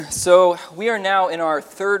So we are now in our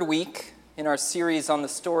third week in our series on the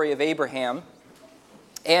story of Abraham.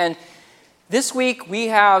 And this week we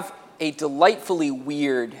have a delightfully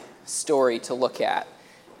weird story to look at.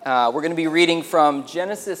 We're going to be reading from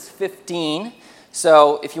Genesis 15.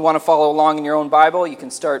 So if you want to follow along in your own Bible, you can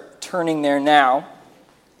start turning there now.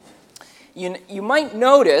 You might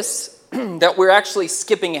notice that we're actually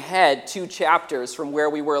skipping ahead 2 chapters from where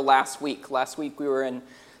we were last week. Last week we were in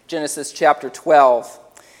Genesis chapter 12.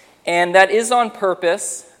 And that is on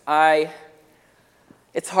purpose.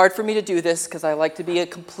 It's hard for me to do this because I like to be a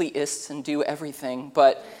completist and do everything.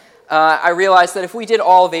 But I realized that if we did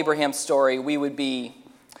all of Abraham's story, we would be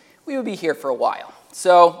here for a while.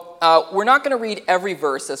 So we're not going to read every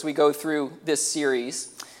verse as we go through this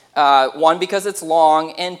series. One, because it's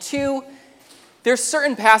long, and two, there's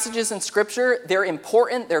certain passages in Scripture, they're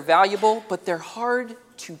important, they're valuable, but they're hard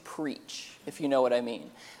to preach, if you know what I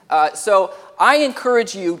mean. So I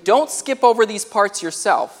encourage you, don't skip over these parts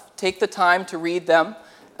yourself. Take the time to read them.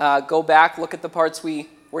 Go back, look at the parts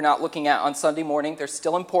we're not looking at on Sunday morning. They're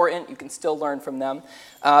still important. You can still learn from them.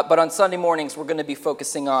 But on Sunday mornings, we're going to be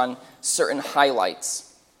focusing on certain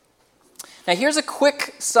highlights. Now, here's a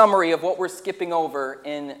quick summary of what we're skipping over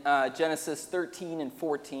in Genesis 13 and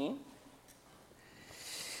 14.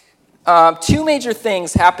 2 major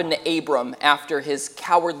things happened to Abram after his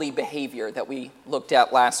cowardly behavior that we looked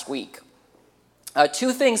at last week.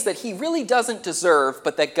 2 things that he really doesn't deserve,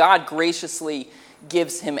 but that God graciously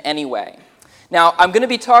gives him anyway. Now, I'm going to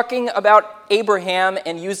be talking about Abraham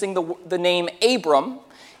and using the name Abram.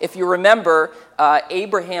 If you remember,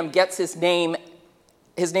 Abraham gets his name.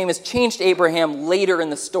 His name is changed to Abraham later in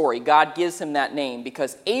the story. God gives him that name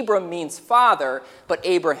because Abram means father, but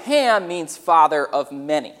Abraham means father of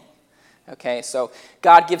many. Okay, so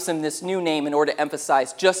God gives him this new name in order to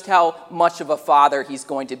emphasize just how much of a father he's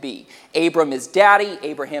going to be. Abram is daddy,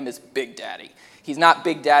 Abraham is big daddy. He's not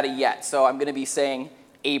big daddy yet, so I'm going to be saying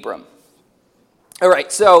Abram. All right,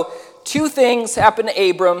 so 2 things happen to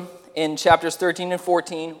Abram in chapters 13 and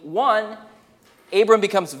 14. 1, Abram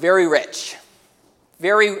becomes very rich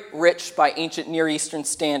by ancient Near Eastern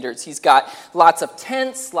standards. He's got lots of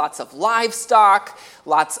tents, lots of livestock,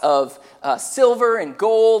 lots of silver and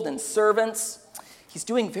gold and servants. He's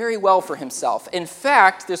doing very well for himself. In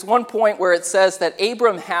fact, there's one point where it says that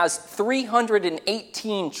Abram has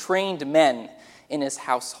 318 trained men in his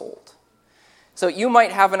household. So you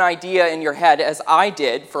might have an idea in your head, as I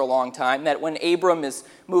did for a long time, that when Abram is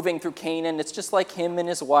moving through Canaan, it's just like him and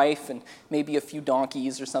his wife and maybe a few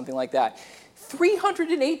donkeys or something like that.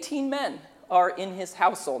 318 men are in his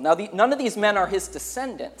household. Now, none of these men are his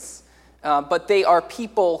descendants, but they are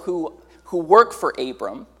people who work for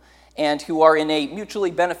Abram and who are in a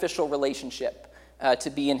mutually beneficial relationship to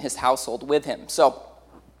be in his household with him. So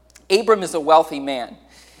Abram is a wealthy man.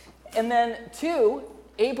 And then 2,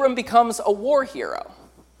 Abram becomes a war hero.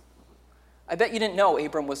 I bet you didn't know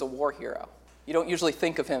Abram was a war hero. You don't usually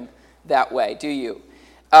think of him that way, do you?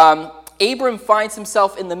 Abram finds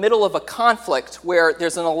himself in the middle of a conflict where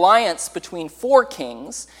there's an alliance between 4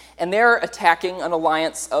 kings, and they're attacking an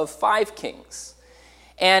alliance of 5 kings.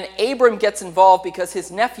 And Abram gets involved because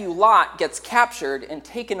his nephew Lot gets captured and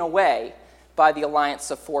taken away by the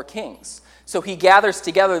alliance of 4 kings. So he gathers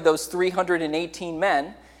together those 318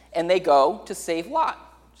 men, and they go to save Lot,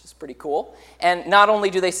 which is pretty cool. And not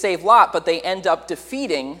only do they save Lot, but they end up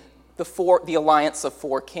defeating the alliance of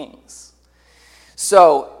 4 kings.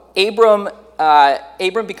 So Abram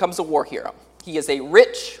becomes a war hero. He is a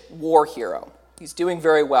rich war hero. He's doing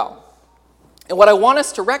very well. And what I want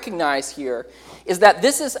us to recognize here is that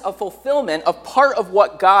this is a fulfillment of part of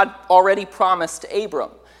what God already promised to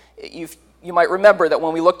Abram. You might remember that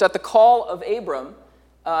when we looked at the call of Abram,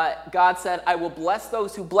 God said, I will bless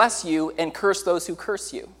those who bless you and curse those who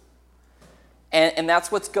curse you. And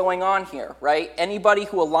that's what's going on here, right? Anybody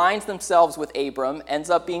who aligns themselves with Abram ends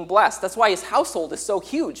up being blessed. That's why his household is so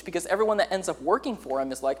huge, because everyone that ends up working for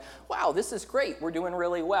him is like, wow, this is great. We're doing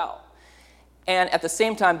really well. And at the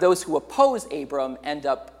same time, those who oppose Abram end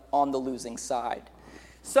up on the losing side.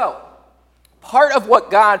 So, part of what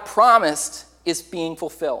God promised is being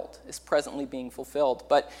fulfilled, is presently being fulfilled.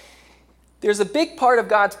 But there's a big part of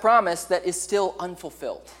God's promise that is still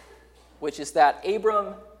unfulfilled, which is that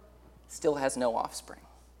Abram still has no offspring.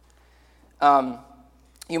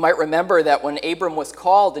 You might remember that when Abram was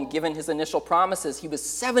called and given his initial promises, he was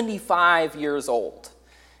 75 years old.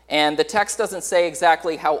 And the text doesn't say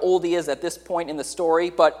exactly how old he is at this point in the story,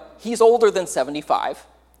 but he's older than 75,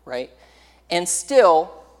 right? And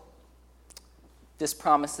still, this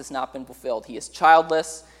promise has not been fulfilled. He is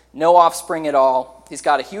childless, no offspring at all. He's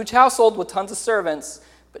got a huge household with tons of servants,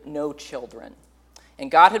 but no children. And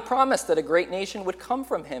God had promised that a great nation would come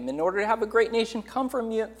from him. In order to have a great nation come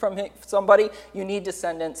from somebody, you need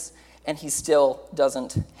descendants, and he still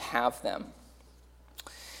doesn't have them.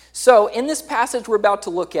 So in this passage we're about to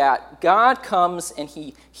look at, God comes and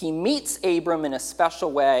he meets Abram in a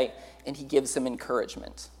special way, and he gives him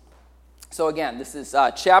encouragement. So again, this is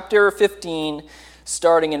chapter 15,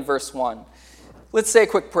 starting in verse 1. Let's say a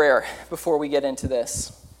quick prayer before we get into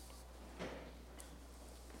this.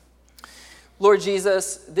 Lord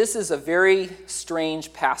Jesus, this is a very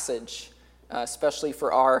strange passage, especially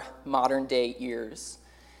for our modern day ears.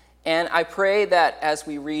 And I pray that as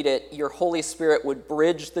we read it, your Holy Spirit would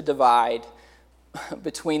bridge the divide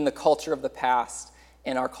between the culture of the past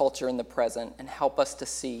and our culture in the present, and help us to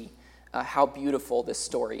see how beautiful this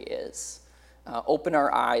story is. Open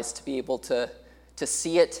our eyes to be able to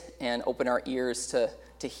see it, and open our ears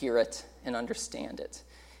to hear it and understand it.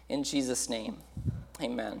 In Jesus' name,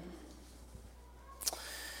 amen.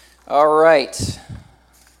 All right.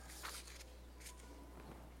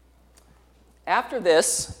 After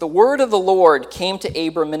this, the word of the Lord came to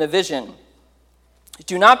Abram in a vision.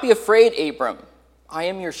 Do not be afraid, Abram. I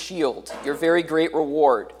am your shield, your very great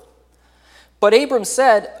reward. But Abram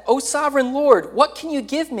said, O sovereign Lord, what can you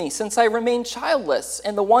give me, since I remain childless,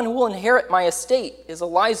 and the one who will inherit my estate is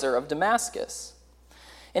Eliezer of Damascus?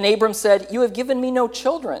 And Abram said, You have given me no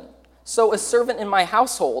children, so a servant in my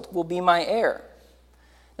household will be my heir.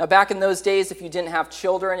 Now, back in those days, if you didn't have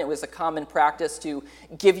children, it was a common practice to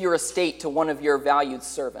give your estate to one of your valued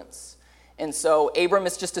servants. And so Abram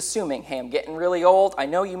is just assuming, hey, I'm getting really old. I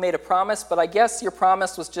know you made a promise, but I guess your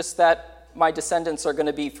promise was just that my descendants are going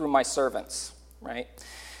to be through my servants, right?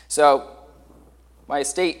 So my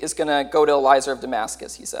estate is going to go to Eliezer of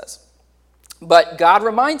Damascus, he says. But God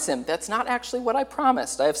reminds him, that's not actually what I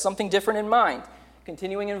promised. I have something different in mind.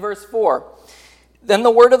 Continuing in verse 4. Then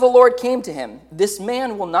the word of the Lord came to him, This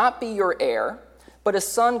man will not be your heir, but a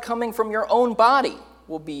son coming from your own body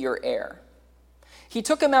will be your heir. He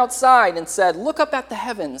took him outside and said, Look up at the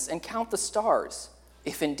heavens and count the stars,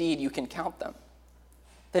 if indeed you can count them.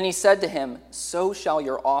 Then he said to him, So shall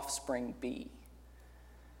your offspring be.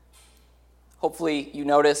 Hopefully you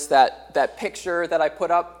notice that picture that I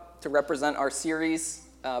put up to represent our series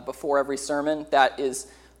before every sermon, that is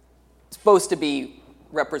supposed to be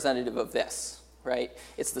representative of this. Right?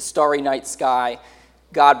 It's the starry night sky.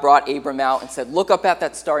 God brought Abram out and said, Look up at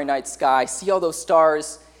that starry night sky. See all those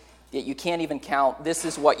stars that you can't even count. This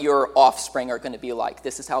is what your offspring are going to be like.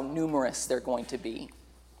 This is how numerous they're going to be.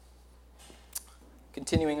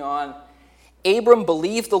 Continuing on, Abram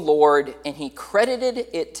believed the Lord, and he credited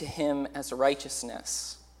it to him as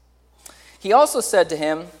righteousness. He also said to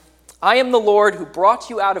him, I am the Lord who brought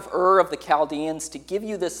you out of Ur of the Chaldeans to give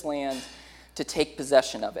you this land to take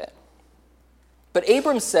possession of it. But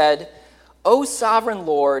Abram said, O sovereign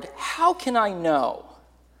Lord, how can I know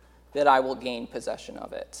that I will gain possession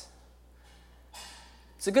of it?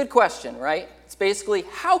 It's a good question, right? It's basically,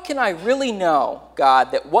 how can I really know,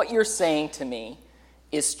 God, that what you're saying to me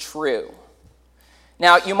is true?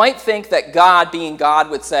 Now, you might think that God, being God,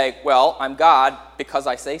 would say, well, I'm God because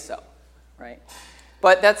I say so, right?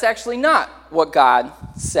 But that's actually not what God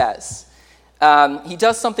says. He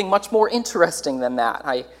does something much more interesting than that.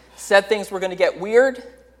 I said things were going to get weird.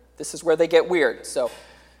 This is where they get weird, so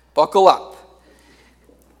buckle up.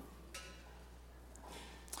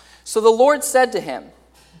 So the Lord said to him,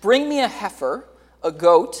 Bring me a heifer, a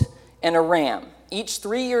goat, and a ram, each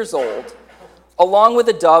 3 years old, along with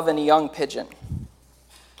a dove and a young pigeon.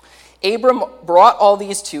 Abram brought all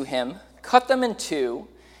these to him, cut them in two,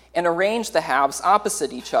 and arranged the halves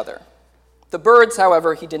opposite each other. The birds,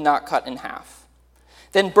 however, he did not cut in half.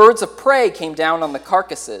 Then birds of prey came down on the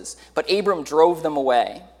carcasses, but Abram drove them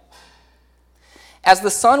away. As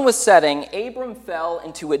the sun was setting, Abram fell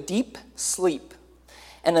into a deep sleep,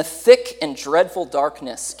 and a thick and dreadful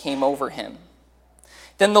darkness came over him.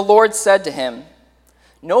 Then the Lord said to him,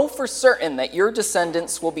 Know for certain that your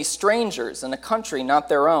descendants will be strangers in a country not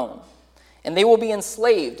their own, and they will be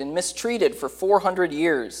enslaved and mistreated for 400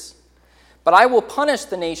 years. But I will punish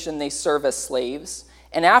the nation they serve as slaves,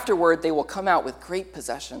 and afterward they will come out with great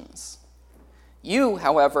possessions. You,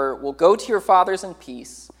 however, will go to your fathers in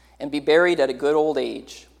peace and be buried at a good old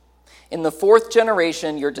age. In the 4th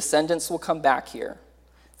generation your descendants will come back here,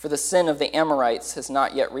 for the sin of the Amorites has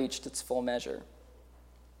not yet reached its full measure.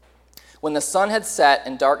 When the sun had set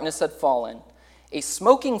and darkness had fallen, a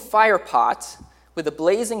smoking firepot with a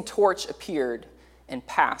blazing torch appeared and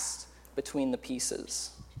passed between the pieces.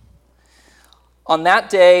 On that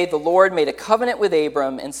day, the Lord made a covenant with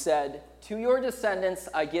Abram and said, To your descendants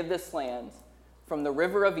I give this land, from the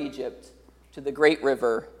river of Egypt to the great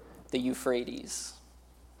river, the Euphrates.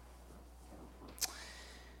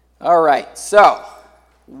 All right, so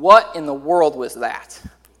what in the world was that?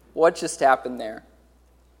 What just happened there?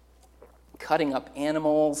 Cutting up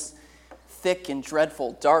animals, thick and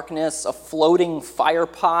dreadful darkness, a floating fire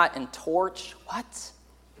pot and torch. What?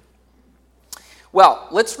 Well,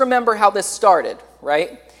 let's remember how this started,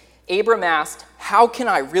 right? Abram asked, how can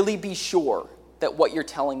I really be sure that what you're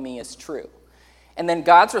telling me is true? And then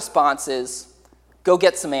God's response is, go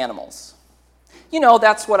get some animals. You know,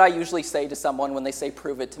 that's what I usually say to someone when they say,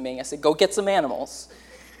 prove it to me. I say, go get some animals.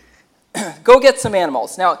 Go get some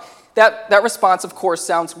animals. Now, that response, of course,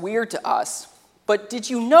 sounds weird to us, but did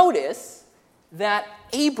you notice that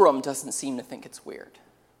Abram doesn't seem to think it's weird?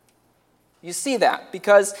 You see that,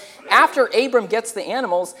 because after Abram gets the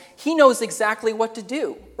animals, he knows exactly what to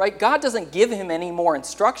do, right? God doesn't give him any more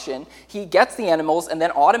instruction. He gets the animals, and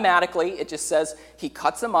then automatically it just says he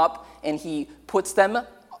cuts them up, and he puts them,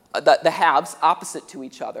 the halves, opposite to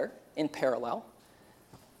each other in parallel.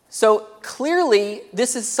 So clearly,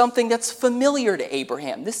 this is something that's familiar to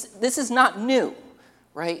Abraham. This is not new,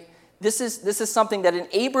 right? This is something that in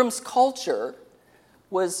Abram's culture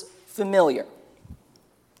was familiar.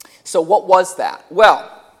 So what was that?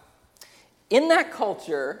 Well, in that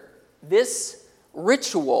culture, this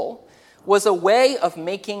ritual was a way of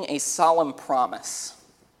making a solemn promise.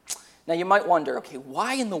 Now you might wonder, okay,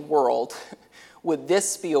 why in the world would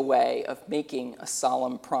this be a way of making a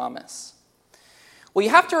solemn promise? Well, you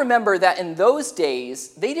have to remember that in those days,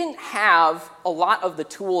 they didn't have a lot of the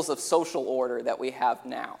tools of social order that we have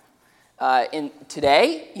now.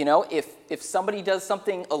 Today, you know, if somebody does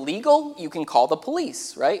something illegal, you can call the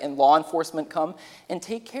police, right? And law enforcement come and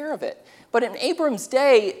take care of it. But in Abram's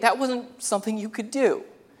day, that wasn't something you could do.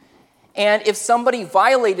 And if somebody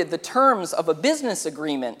violated the terms of a business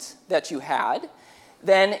agreement that you had,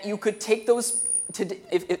 then you could take those.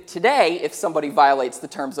 Today, if somebody violates the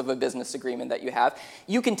terms of a business agreement that you have,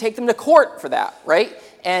 you can take them to court for that, right?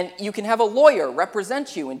 And you can have a lawyer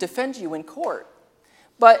represent you and defend you in court.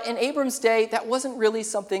 But in Abram's day, that wasn't really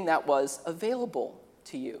something that was available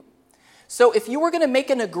to you. So if you were going to make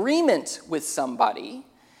an agreement with somebody,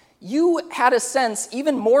 you had a sense,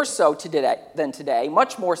 even more so than today,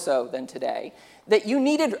 much more so than today, that you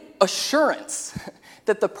needed assurance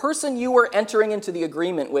that the person you were entering into the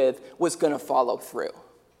agreement with was going to follow through,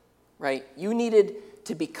 right? You needed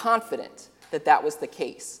to be confident that that was the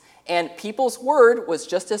case. And people's word was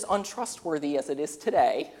just as untrustworthy as it is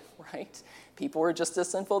today, right? People were just as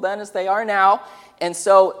sinful then as they are now. And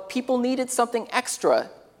so people needed something extra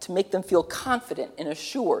to make them feel confident and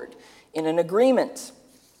assured in an agreement.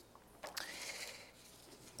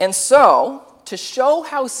 And so, to show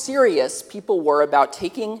how serious people were about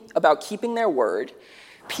keeping their word,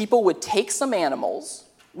 people would take some animals,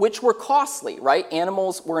 which were costly, right?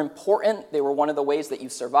 Animals were important. They were one of the ways that you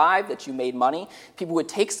survived, that you made money. People would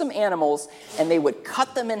take some animals and they would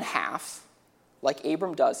cut them in half, like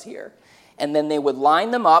Abram does here, and then they would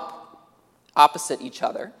line them up opposite each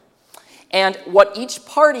other. And what each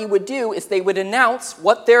party would do is they would announce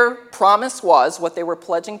what their promise was, what they were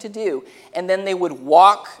pledging to do, and then they would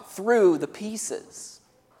walk through the pieces.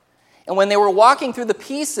 And when they were walking through the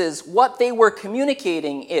pieces, what they were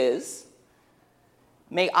communicating is,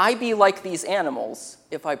 may I be like these animals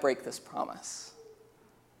if I break this promise.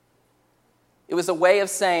 It was a way of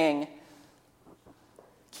saying,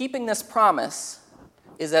 keeping this promise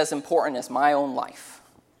is as important as my own life.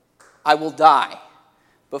 I will die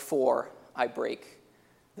before I break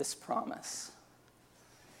this promise.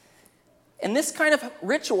 And this kind of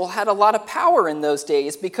ritual had a lot of power in those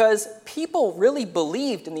days because people really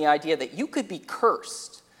believed in the idea that you could be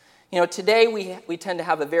cursed. You know, today we tend to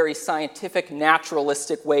have a very scientific,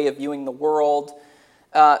 naturalistic way of viewing the world.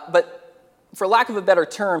 But for lack of a better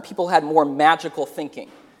term, people had more magical thinking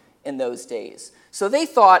in those days. So they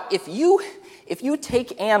thought if you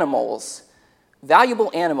take animals, valuable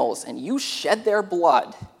animals, and you shed their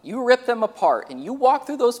blood, you rip them apart, and you walk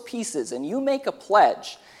through those pieces, and you make a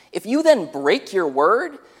pledge, if you then break your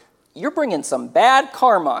word, you're bringing some bad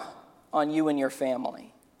karma on you and your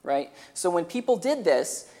family, right? So when people did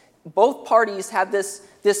this, both parties had this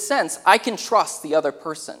sense, I can trust the other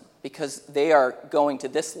person because they are going to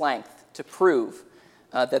this length to prove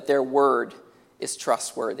that their word is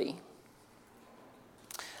trustworthy.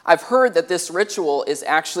 I've heard that this ritual is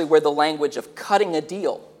actually where the language of cutting a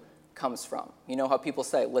deal comes from. You know how people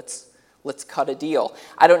say, let's cut a deal.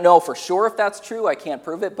 I don't know for sure if that's true. I can't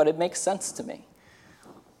prove it, but it makes sense to me.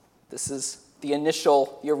 This is the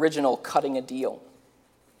original cutting a deal.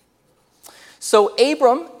 So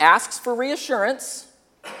Abram asks for reassurance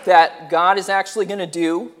that God is actually going to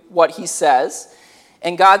do what he says.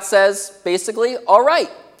 And God says, basically, all right,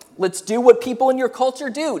 let's do what people in your culture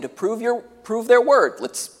do to prove their word.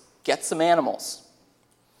 Let's get some animals.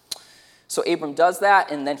 So Abram does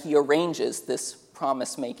that, and then he arranges this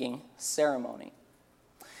promise-making ceremony.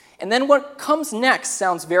 And then what comes next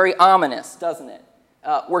sounds very ominous, doesn't it?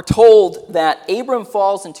 We're told that Abram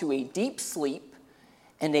falls into a deep sleep,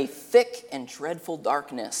 and a thick and dreadful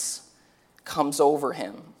darkness comes over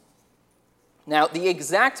him. Now, the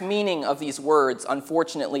exact meaning of these words,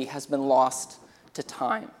 unfortunately, has been lost to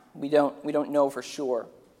time. We don't know for sure.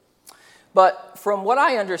 But from what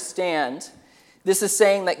I understand, this is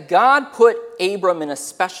saying that God put Abram in a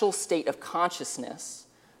special state of consciousness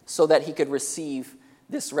so that he could receive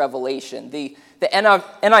this revelation. The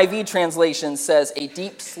NIV translation says a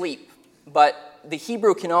deep sleep, but the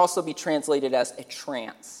Hebrew can also be translated as a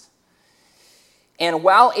trance. And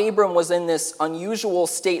while Abram was in this unusual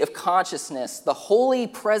state of consciousness, the holy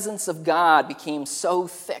presence of God became so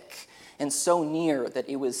thick and so near that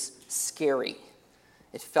it was scary.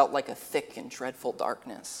 It felt like a thick and dreadful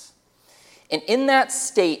darkness. And in that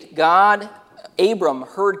state, Abram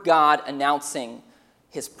heard God announcing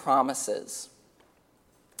his promises.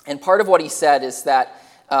 And part of what he said is that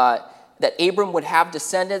Abram would have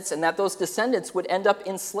descendants, and that those descendants would end up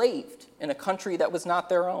enslaved in a country that was not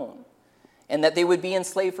their own, and that they would be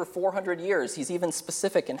enslaved for 400 years. He's even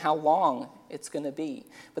specific in how long it's going to be.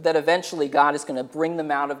 But that eventually God is going to bring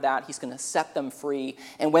them out of that. He's going to set them free.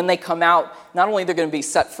 And when they come out, not only they're going to be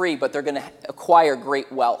set free, but they're going to acquire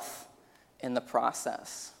great wealth in the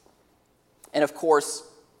process. And of course,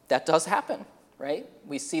 that does happen, right?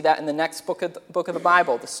 We see that in the next book of the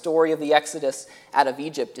Bible. The story of the Exodus out of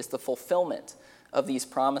Egypt is the fulfillment of these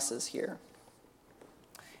promises here.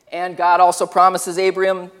 And God also promises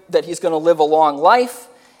Abram that he's going to live a long life,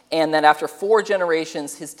 and that after 4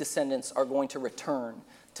 generations, his descendants are going to return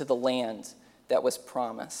to the land that was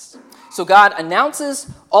promised. So God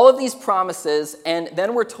announces all of these promises, and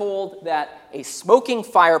then we're told that a smoking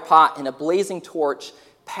fire pot and a blazing torch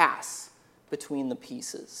pass between the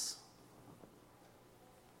pieces.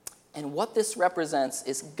 And what this represents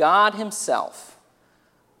is God himself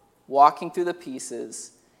walking through the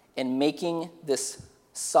pieces and making this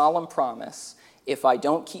solemn promise: if I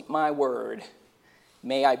don't keep my word,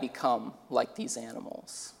 may I become like these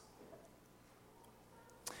animals.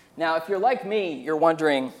 Now, if you're like me, you're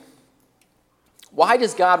wondering, why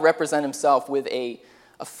does God represent himself with a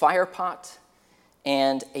fire pot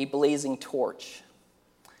and a blazing torch?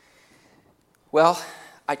 Well,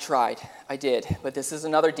 I tried. I did. But this is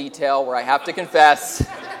another detail where I have to confess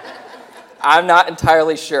I'm not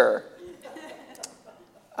entirely sure.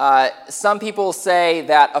 Some people say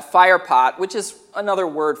that a fire pot, which is another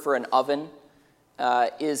word for an oven,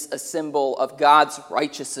 is a symbol of God's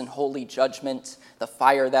righteous and holy judgment, the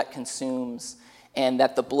fire that consumes, and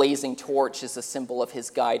that the blazing torch is a symbol of his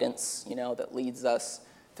guidance, that leads us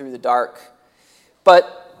through the dark.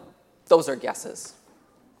 But those are guesses.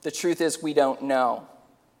 The truth is, we don't know.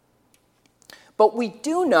 But we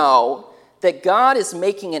do know that God is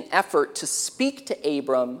making an effort to speak to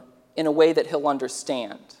Abram in a way that he'll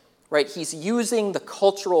understand, right? He's using the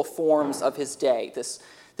cultural forms of his day. This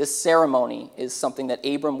ceremony is something that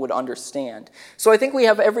Abram would understand. So I think we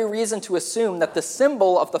have every reason to assume that the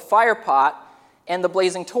symbol of the fire pot and the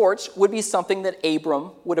blazing torch would be something that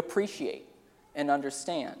Abram would appreciate and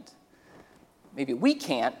understand. Maybe we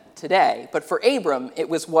can't today, but for Abram, it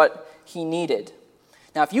was what he needed.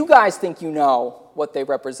 Now, if you guys think you know what they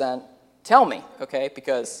represent, tell me, okay?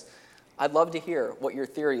 Because I'd love to hear what your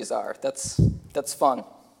theories are. That's fun.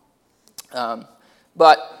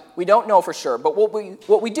 But we don't know for sure. But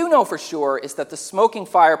what we do know for sure is that the smoking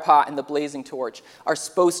fire pot and the blazing torch are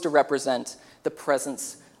supposed to represent the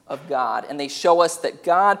presence of God. And they show us that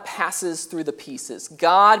God passes through the pieces.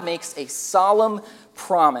 God makes a solemn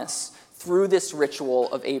promise through this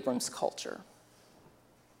ritual of Abram's culture.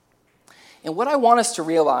 And what I want us to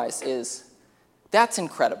realize is that's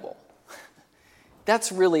incredible.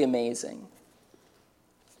 That's really amazing.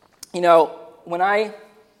 When I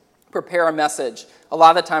prepare a message, a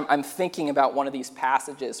lot of the time I'm thinking about one of these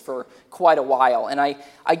passages for quite a while, and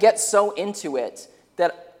I get so into it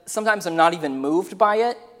that sometimes I'm not even moved by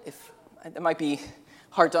it. It might be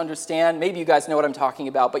hard to understand. Maybe you guys know what I'm talking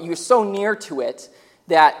about, but you're so near to it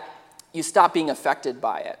that you stop being affected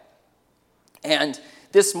by it. And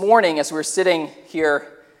this morning, as we were sitting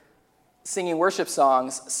here singing worship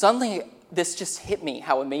songs, suddenly this just hit me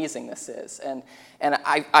how amazing this is, and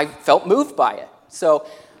I felt moved by it. So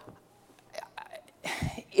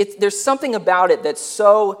there's something about it that's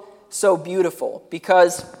so beautiful,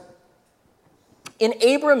 because in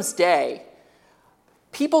Abram's day,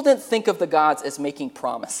 people didn't think of the gods as making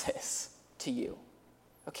promises to you.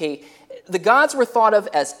 Okay, the gods were thought of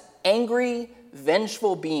as angry,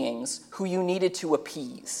 vengeful beings who you needed to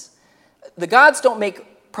appease. The gods don't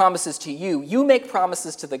make promises to you. You make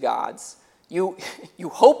promises to the gods. You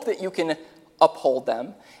hope that you can uphold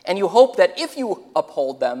them, and you hope that if you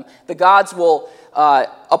uphold them, the gods will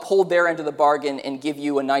uphold their end of the bargain and give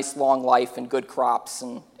you a nice long life and good crops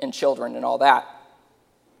and children and all that.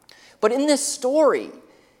 But in this story,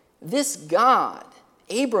 this God,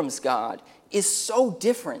 Abram's God, is so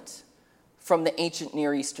different from the ancient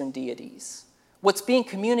Near Eastern deities. What's being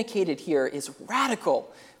communicated here is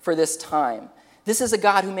radical for this time. This is a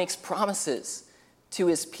God who makes promises to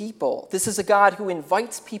his people. This is a God who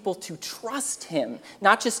invites people to trust him,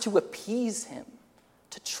 not just to appease him,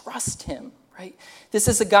 to trust him, right? This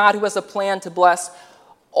is a God who has a plan to bless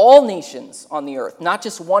all nations on the earth, not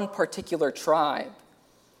just one particular tribe.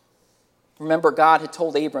 Remember, God had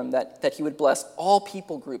told Abram that he would bless all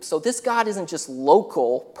people groups. So this God isn't just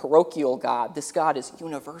local, parochial God. This God is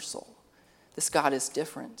universal. This God is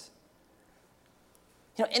different.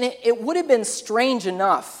 And it would have been strange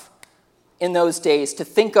enough in those days to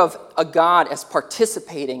think of a God as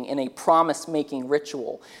participating in a promise-making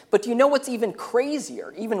ritual. But do you know what's even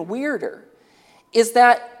crazier, even weirder, is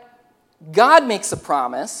that God makes a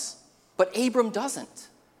promise, but Abram doesn't.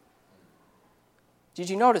 Did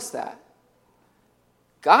you notice that?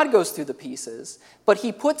 God goes through the pieces, but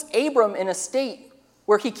he puts Abram in a state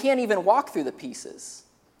where he can't even walk through the pieces,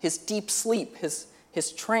 his deep sleep,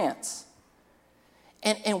 his trance.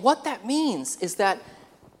 And what that means is that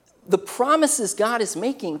the promises God is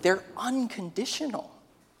making, they're unconditional.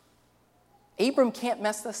 Abram can't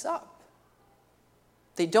mess this up.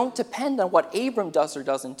 They don't depend on what Abram does or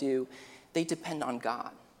doesn't do. They depend on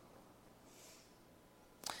God.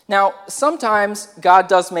 Now, sometimes God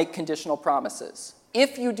does make conditional promises.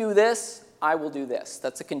 If you do this, I will do this.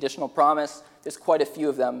 That's a conditional promise. There's quite a few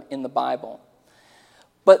of them in the Bible.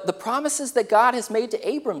 But the promises that God has made to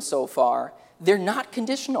Abram so far, they're not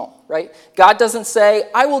conditional, right? God doesn't say,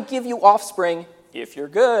 I will give you offspring if you're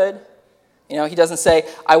good. He doesn't say,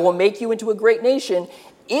 I will make you into a great nation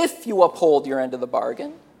if you uphold your end of the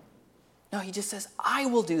bargain. No, he just says, I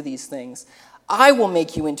will do these things. I will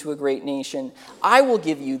make you into a great nation. I will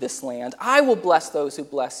give you this land. I will bless those who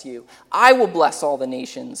bless you. I will bless all the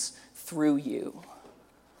nations through you.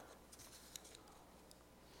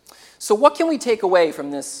 So what can we take away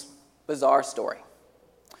from this bizarre story?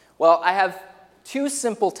 Well, I have two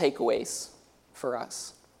simple takeaways for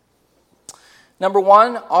us. Number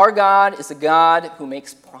one, our God is a God who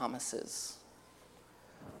makes promises.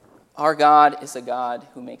 Our God is a God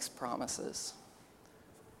who makes promises.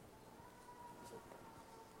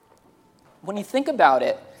 When you think about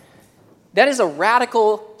it, that is a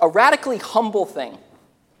radically humble thing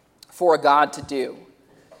for a God to do.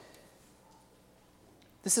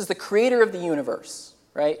 This is the creator of the universe,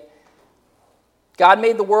 right? God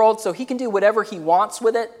made the world so he can do whatever he wants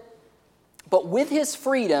with it. But with his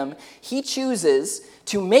freedom, he chooses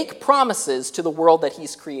to make promises to the world that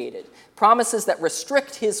he's created. Promises that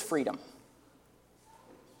restrict his freedom.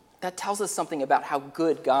 That tells us something about how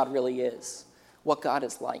good God really is. What God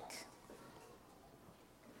is like.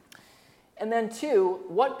 And then two,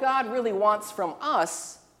 what God really wants from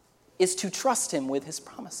us is to trust him with his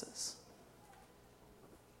promises.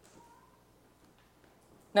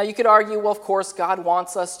 Now you could argue, well, of course, God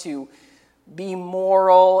wants us to be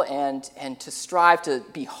moral and to strive to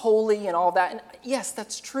be holy and all that. And yes,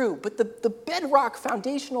 that's true. But the bedrock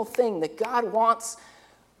foundational thing that God wants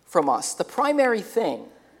from us, the primary thing,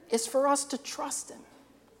 is for us to trust him.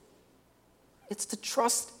 It's to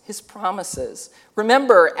trust his promises.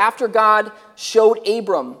 Remember, after God showed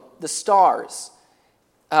Abram the stars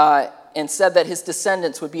and said that his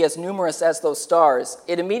descendants would be as numerous as those stars,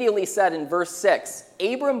 it immediately said in verse 6,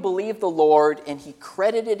 Abram believed the Lord and he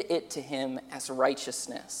credited it to him as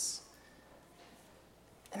righteousness.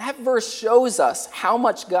 And that verse shows us how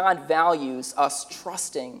much God values us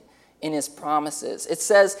trusting in his promises. It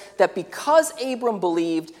says that because Abram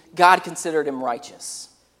believed, God considered him righteous.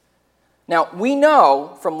 Now, we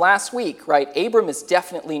know from last week, right, Abram is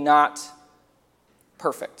definitely not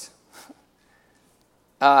perfect.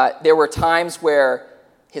 There were times where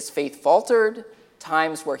his faith faltered,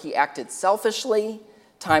 times where he acted selfishly,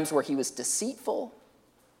 times where he was deceitful.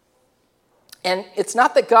 And it's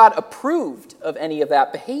not that God approved of any of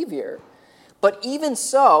that behavior, but even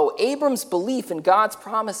so, Abram's belief in God's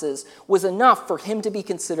promises was enough for him to be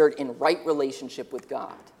considered in right relationship with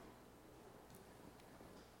God.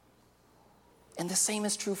 And the same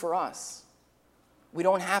is true for us. We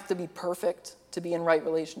don't have to be perfect to be in right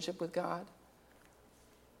relationship with God.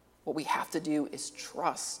 What we have to do is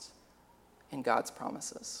trust in God's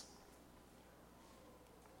promises.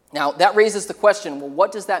 Now, that raises the question, well,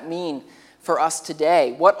 what does that mean for us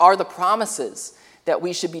today? What are the promises that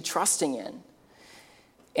we should be trusting in?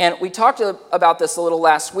 And we talked about this a little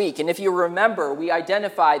last week, and if you remember, we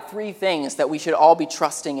identified 3 things that we should all be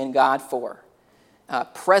trusting in God for.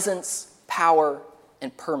 Presence, power,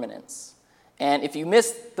 and permanence. And if you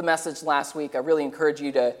missed the message last week, I really encourage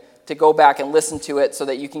you to go back and listen to it so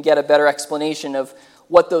that you can get a better explanation of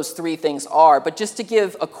what those 3 things are. But just to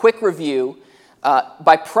give a quick review,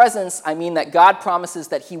 by presence, I mean that God promises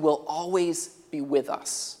that he will always be with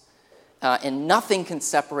us, and nothing can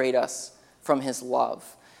separate us from his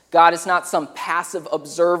love. God is not some passive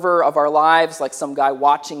observer of our lives like some guy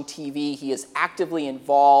watching TV. He is actively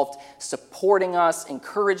involved, supporting us,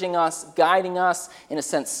 encouraging us, guiding us, in a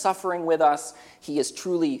sense, suffering with us. He is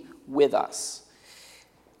truly with us.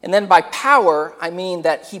 And then by power, I mean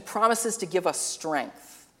that he promises to give us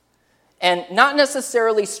strength. And not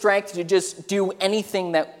necessarily strength to just do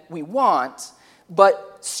anything that we want,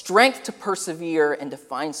 but strength to persevere and to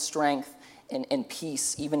find strength and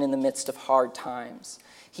peace even in the midst of hard times.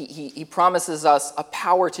 He promises us a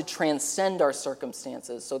power to transcend our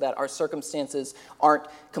circumstances so that our circumstances aren't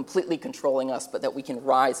completely controlling us, but that we can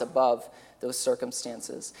rise above those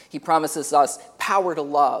circumstances. He promises us power to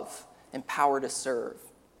love and power to serve.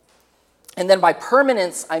 And then by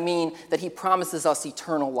permanence, I mean that he promises us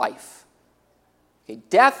eternal life. Okay,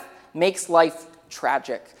 death makes life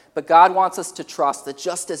tragic, but God wants us to trust that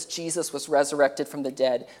just as Jesus was resurrected from the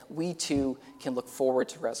dead, we too can look forward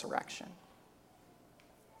to resurrection.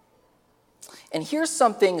 And here's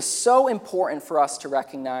something so important for us to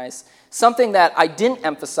recognize, something that I didn't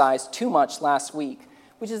emphasize too much last week,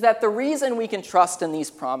 which is that the reason we can trust in these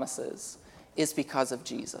promises is because of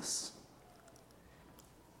Jesus.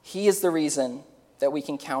 He is the reason that we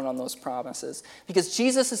can count on those promises, because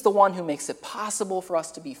Jesus is the one who makes it possible for us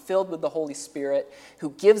to be filled with the Holy Spirit,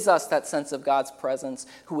 who gives us that sense of God's presence,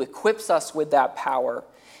 who equips us with that power.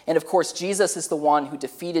 And of course, Jesus is the one who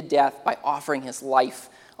defeated death by offering his life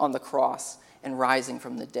on the cross and rising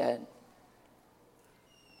from the dead.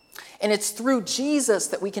 And it's through Jesus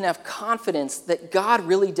that we can have confidence that God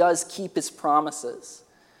really does keep his promises.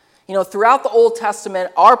 You know, throughout the Old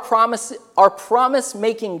Testament, our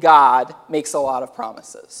promise-making God makes a lot of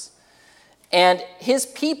promises. And his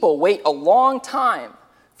people wait a long time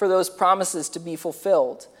for those promises to be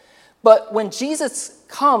fulfilled. But when Jesus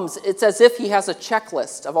comes, it's as if he has a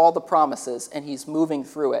checklist of all the promises, and he's moving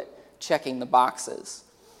through it, checking the boxes.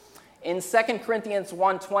 In 2 Corinthians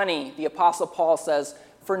 1:20, the Apostle Paul says,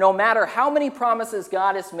 "For no matter how many promises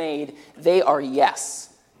God has made, they are yes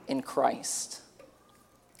in Christ."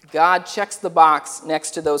 God checks the box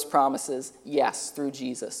next to those promises, yes, through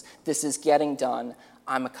Jesus. This is getting done.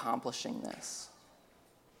 I'm accomplishing this.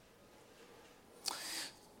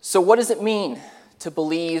 So what does it mean to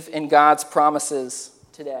believe in God's promises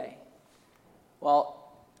today? Well,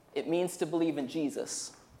 it means to believe in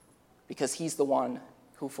Jesus, because he's the one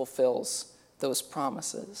who fulfills those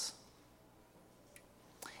promises.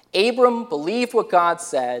 Abram believed what God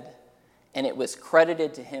said, and it was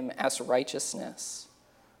credited to him as righteousness.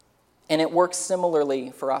 And it works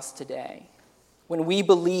similarly for us today. When we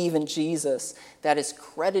believe in Jesus, that is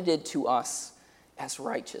credited to us as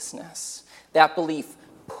righteousness. That belief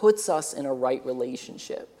puts us in a right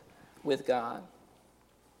relationship with God.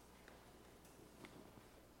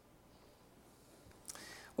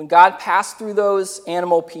 When God passed through those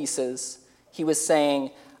animal pieces, he was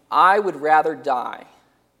saying, I would rather die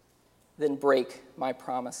than break my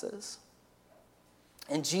promises.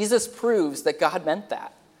 And Jesus proves that God meant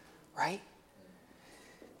that, right?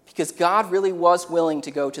 Because God really was willing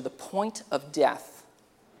to go to the point of death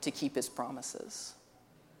to keep his promises.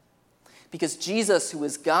 Because Jesus, who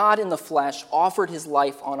is God in the flesh, offered his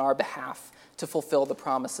life on our behalf to fulfill the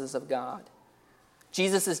promises of God.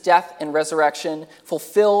 Jesus' death and resurrection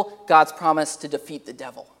fulfill God's promise to defeat the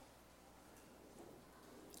devil.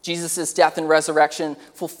 Jesus' death and resurrection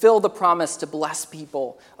fulfill the promise to bless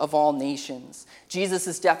people of all nations.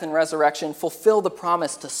 Jesus' death and resurrection fulfill the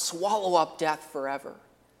promise to swallow up death forever.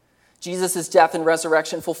 Jesus' death and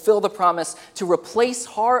resurrection fulfill the promise to replace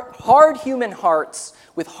hard human hearts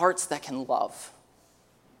with hearts that can love.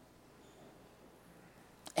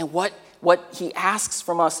 And what he asks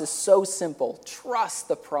from us is so simple. Trust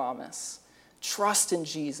the promise. Trust in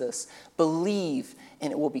Jesus. Believe,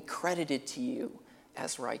 and it will be credited to you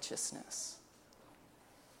as righteousness.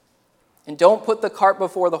 And don't put the cart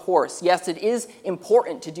before the horse. Yes, it is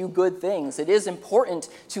important to do good things. It is important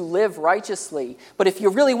to live righteously. But if you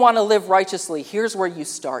really want to live righteously, here's where you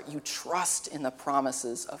start. You trust in the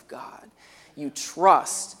promises of God. You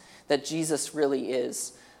trust that Jesus really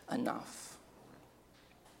is enough.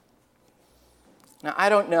 Now, I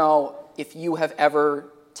don't know if you have ever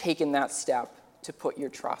taken that step to put your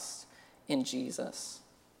trust in Jesus.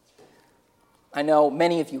 I know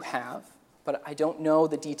many of you have, but I don't know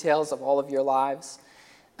the details of all of your lives.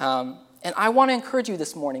 And I want to encourage you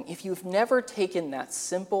this morning, if you've never taken that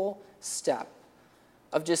simple step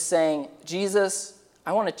of just saying, Jesus,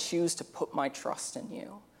 I want to choose to put my trust in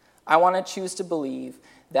you. I want to choose to believe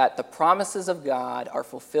that the promises of God are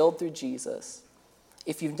fulfilled through Jesus.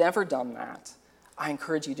 If you've never done that, I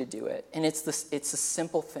encourage you to do it. And it's a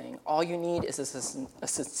simple thing. All you need is a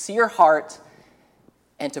sincere heart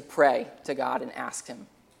and to pray to God and ask him.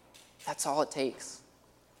 That's all it takes.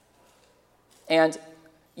 And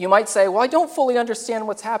you might say, well, I don't fully understand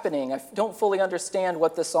what's happening. I don't fully understand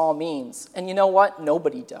what this all means. And you know what?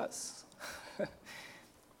 Nobody does.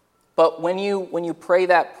 But when you pray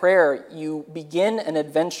that prayer, you begin an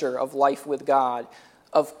adventure of life with God,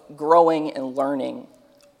 of growing and learning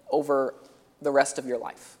over the rest of your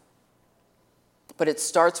life. But it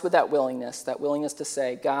starts with that willingness to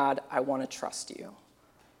say, God, I want to trust you.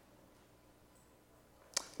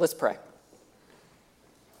 Let's pray.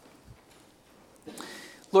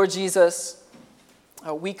 Lord Jesus,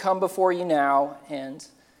 we come before you now, and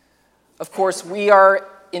of course we are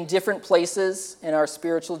in different places in our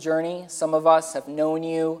spiritual journey. Some of us have known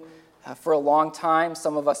you for a long time.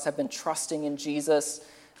 Some of us have been trusting in Jesus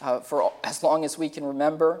for as long as we can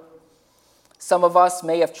remember. Some of us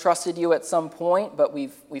may have trusted you at some point, but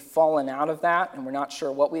we've fallen out of that, and we're not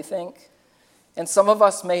sure what we think. And some of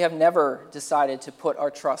us may have never decided to put our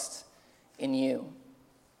trust in you.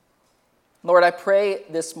 Lord, I pray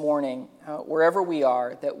this morning, wherever we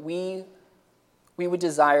are, that we would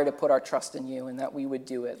desire to put our trust in you and that we would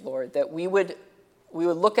do it, Lord. That we would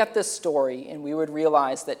look at this story and we would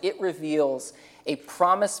realize that it reveals a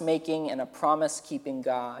promise-making and a promise-keeping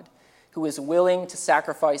God who is willing to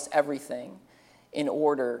sacrifice everything in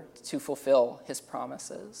order to fulfill his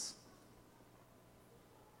promises.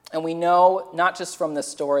 And we know, not just from this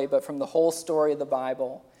story, but from the whole story of the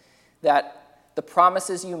Bible, that the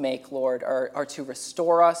promises you make, Lord, are to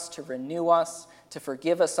restore us, to renew us, to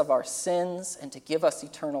forgive us of our sins, and to give us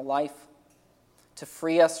eternal life, to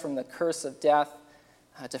free us from the curse of death,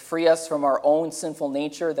 to free us from our own sinful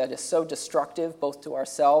nature that is so destructive both to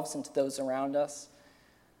ourselves and to those around us.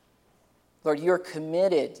 Lord, you're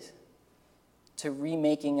committed to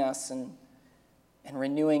remaking us and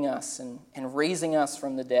renewing us and raising us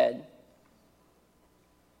from the dead.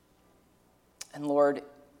 And Lord,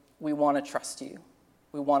 we want to trust you.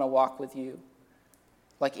 We want to walk with you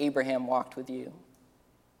like Abraham walked with you.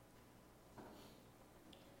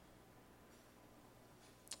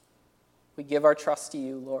 We give our trust to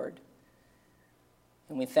you, Lord,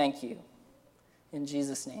 and we thank you. In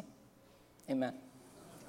Jesus' name, amen.